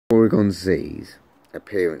Porygon Z's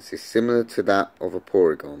appearance is similar to that of a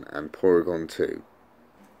Porygon and Porygon 2.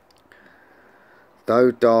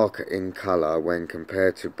 Though darker in colour when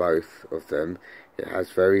compared to both of them, it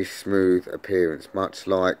has very smooth appearance, much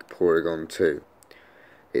like Porygon 2.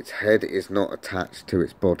 Its head is not attached to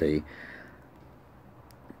its body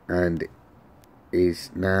and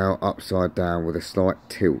is now upside down with a slight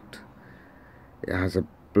tilt. It has a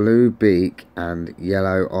blue beak and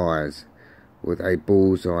yellow eyes with a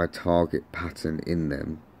bullseye target pattern in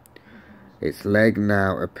them. Its leg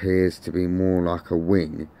now appears to be more like a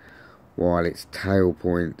wing, while its tail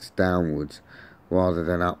points downwards rather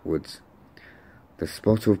than upwards. The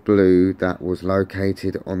spot of blue that was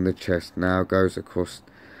located on the chest now goes across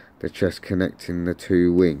the chest, connecting the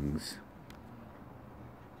two wings.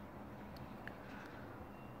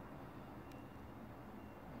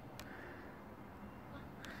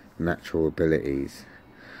 Natural abilities.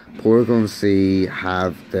 Porygon Z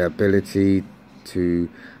have the ability to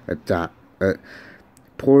adapt.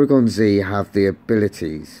 Porygon Z have the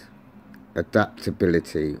abilities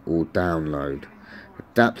adaptability or download.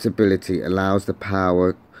 Adaptability allows the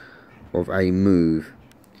power of a move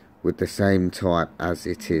with the same type as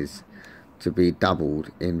it is to be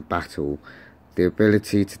doubled in battle. The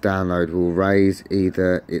ability to download will raise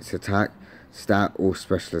either its attack stat or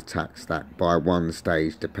special attack stat by one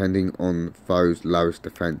stage depending on foe's lowest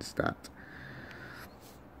defense stat.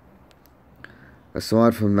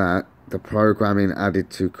 Aside from that, the programming added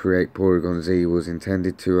to create Porygon Z was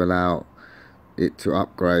intended to allow it to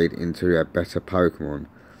upgrade into a better Pokemon,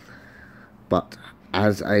 but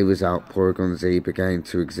as a result, Porygon Z began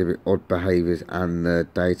to exhibit odd behaviours and the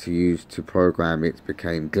data used to program it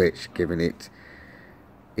became glitched, giving it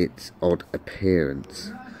its odd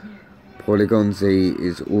appearance. Porygon Z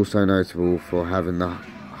is also notable for having the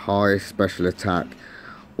highest special attack,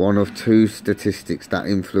 one of two statistics that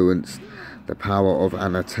influence the power of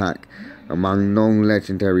an attack among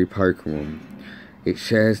non-legendary Pokemon. It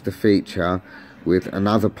shares the feature with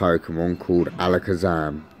another Pokemon called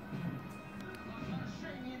Alakazam.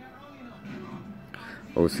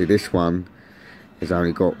 Obviously this one has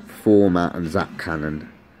only got Format and Zap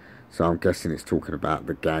Cannon, so I'm guessing it's talking about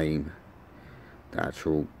the game, the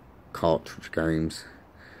actual cartridge games.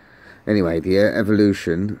 Anyway, the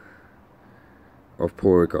evolution of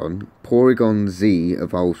Porygon Z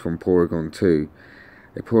evolves from Porygon 2.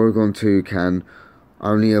 A Porygon 2 can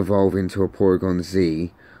only evolve into a Porygon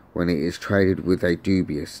Z when it is traded with a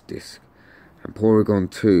dubious disc, and Porygon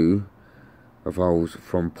 2 evolves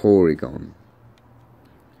from Porygon.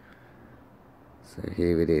 So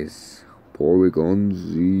here it is. Porygon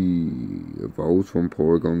Z evolves from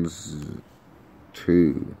Porygon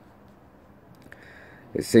 2.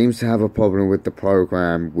 It seems to have a problem with the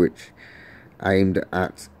program, which aimed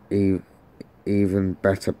at even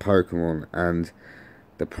better Pokemon, and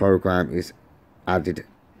the program is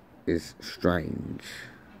strange.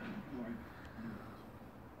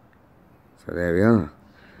 So there we are.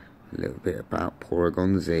 A little bit about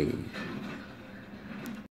Porygon Z.